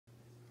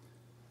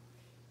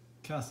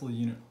Castle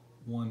Unit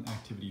 1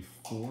 Activity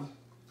 4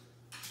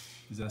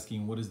 is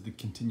asking what is the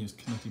continuous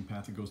connecting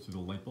path that goes through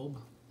the light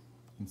bulb.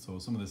 And so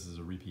some of this is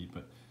a repeat,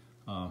 but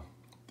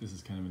this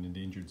is kind of an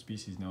endangered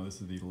species now. This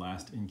is the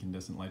last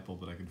incandescent light bulb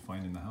that I could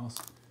find in the house,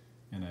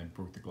 and I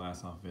broke the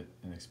glass off of it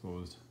and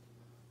exposed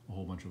a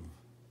whole bunch of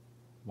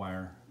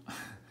wire,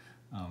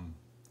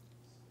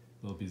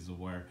 little pieces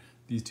of wire.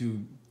 These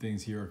two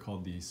things here are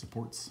called the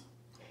supports,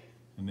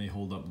 and they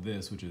hold up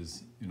this, which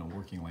is, you know,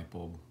 working light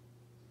bulb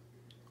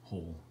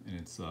hole, and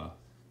it's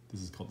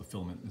this is called the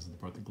filament. This is the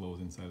part that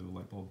glows inside of the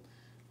light bulb,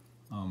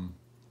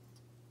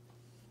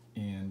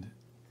 and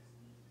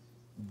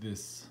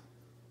this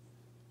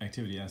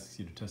activity asks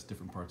you to test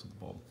different parts of the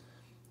bulb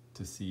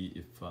to see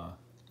if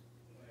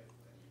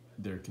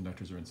they're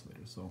conductors or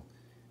insulators. So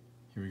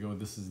here we go.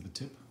 This is the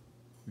tip.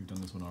 We've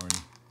done this one already.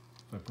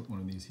 If I put one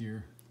of these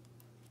here,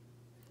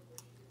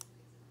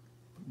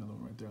 put another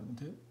one right there on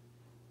the tip.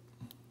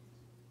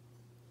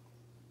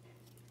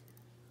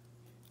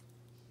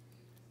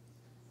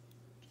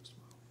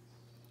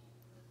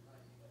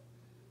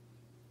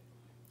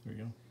 There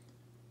we go.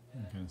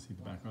 You can kind of see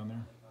the background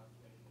there.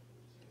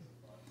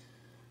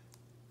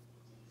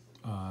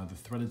 The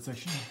threaded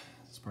section,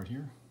 this part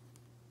here.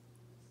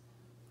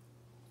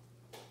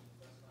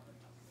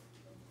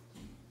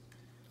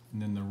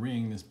 And then the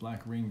ring, this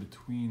black ring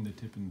between the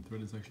tip and the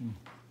threaded section.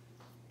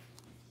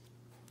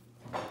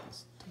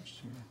 This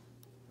touch here.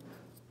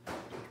 Touch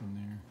one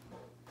there.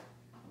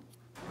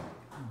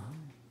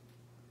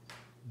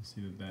 You'll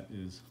see that that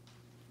is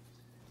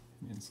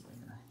an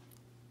insulator.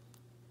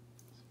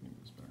 Let's see if we can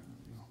do this better. There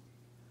we go.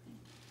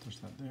 Touch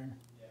that there.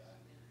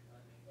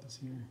 This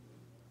here.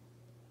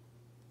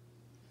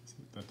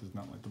 See, that does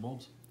not light the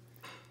bulbs.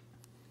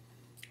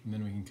 And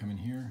then we can come in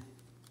here.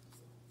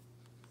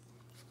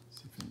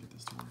 See if we can get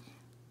this to work.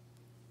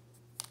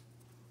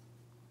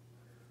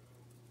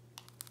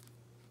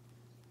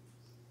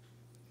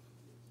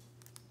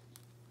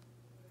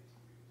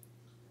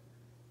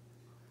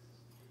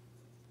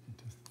 And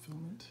test the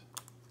filament.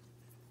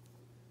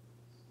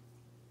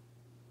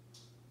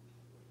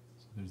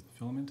 So there's the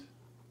filament.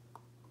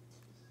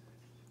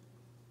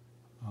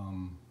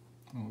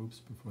 Oh, oops,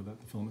 before that,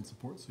 the filament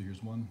support. So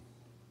here's one.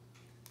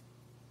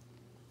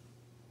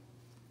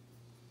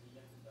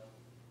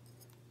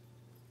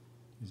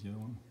 Here's the other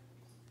one.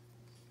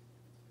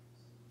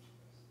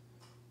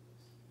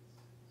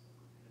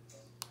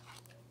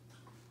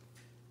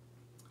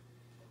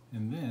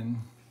 And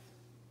then,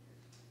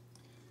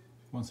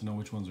 it wants to know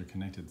which ones are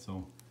connected.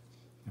 So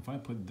if I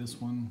put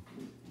this one,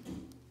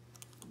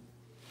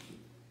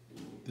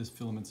 this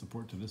filament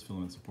support to this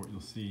filament support, you'll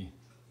see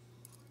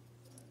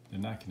they're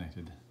not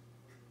connected.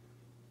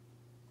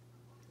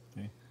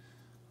 Okay,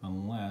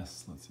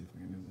 unless, let's see if I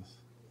can do this.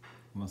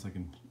 Unless I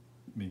can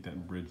make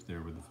that bridge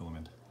there with the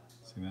filament.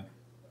 See that?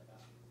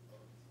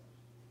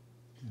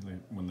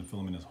 Like when the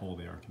filament is whole,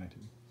 they are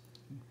connected.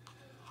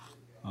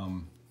 Okay.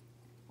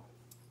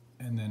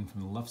 And then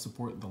from the left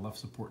support to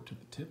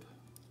the tip.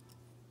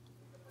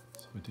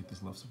 So I take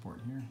this left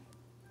support here,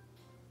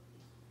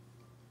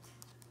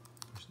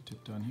 push the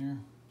tip down here.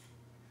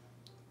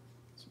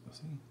 So you'll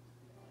see.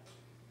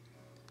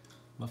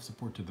 Left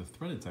support to the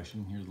threaded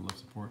section. Here's the left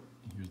support.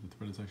 Here's the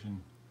threaded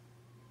section.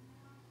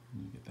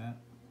 And you get that.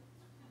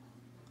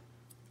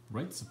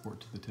 Right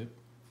support to the tip.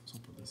 So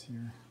I'll put this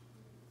here.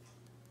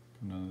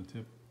 Come down to the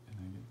tip, and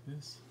I get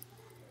this.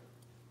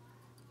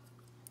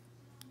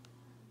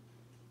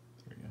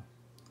 There we go.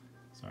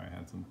 Sorry, I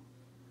had some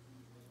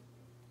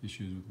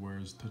issues with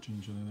wires touching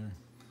each other there.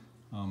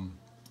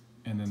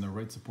 And then the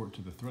right support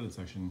to the threaded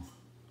section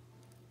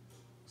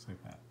looks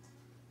like that.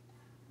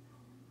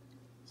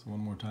 So one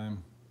more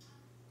time.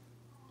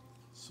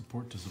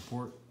 Support to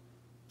support,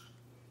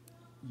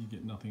 you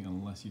get nothing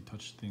unless you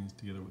touch things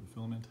together with the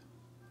filament.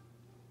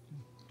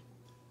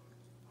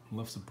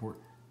 Left support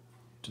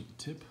to the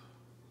tip.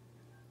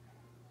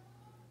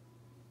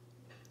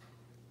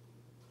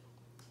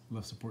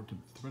 Left support to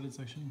the threaded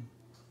section.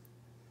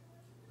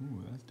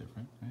 Ooh, that's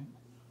different, right?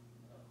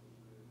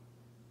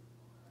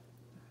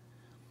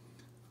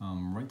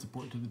 Right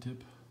support to the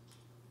tip.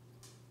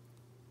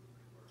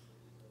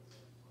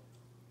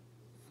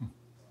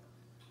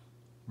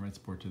 Right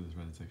support to the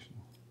threaded section.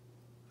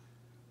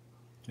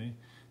 Okay,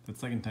 that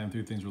second time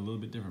through things were a little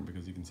bit different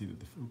because you can see that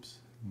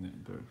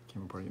the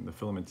camera party and the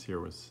filaments here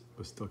was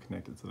still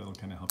connected, so that'll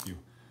kind of help you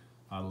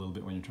out a little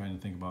bit when you're trying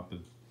to think about the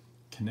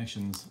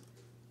connections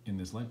in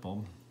this light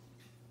bulb.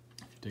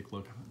 If you take a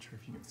look, I'm not sure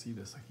if you can see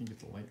this. I can't get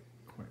the light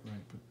quite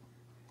right, but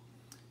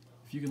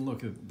if you can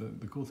look at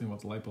the cool thing about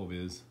the light bulb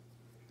is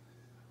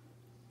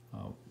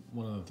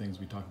one of the things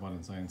we talk about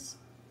in science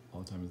all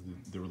the time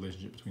is the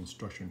relationship between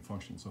structure and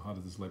function. So how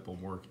does this light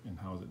bulb work, and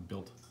how is it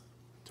built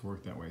to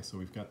work that way? So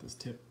we've got this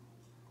tip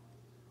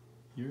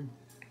here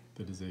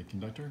that is a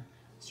conductor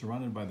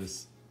surrounded by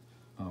this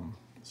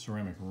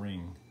ceramic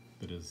ring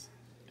that is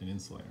an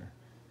insulator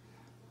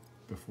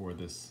before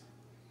this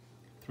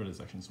threaded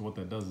section. So what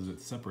that does is it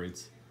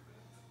separates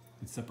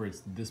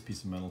this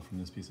piece of metal from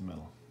this piece of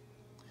metal.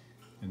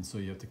 And so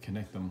you have to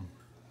connect them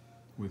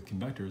with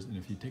conductors, and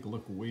if you take a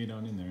look way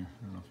down in there,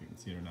 I don't know if you can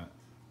see it or not,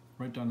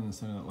 right down in the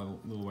center of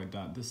that little white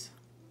dot, this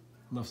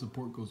left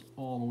support goes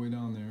all the way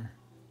down there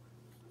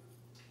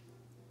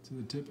to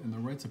the tip, and the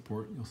right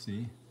support, you'll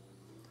see,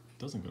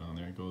 doesn't go down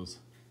there, it goes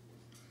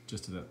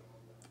just to that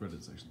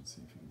threaded section. Let's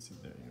see if you can see,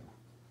 there you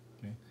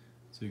go. Okay,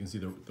 so you can see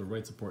the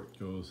right support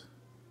goes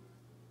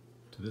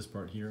to this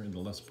part here, and the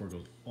left support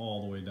goes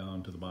all the way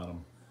down to the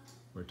bottom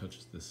where it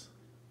touches this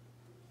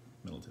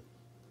metal tip.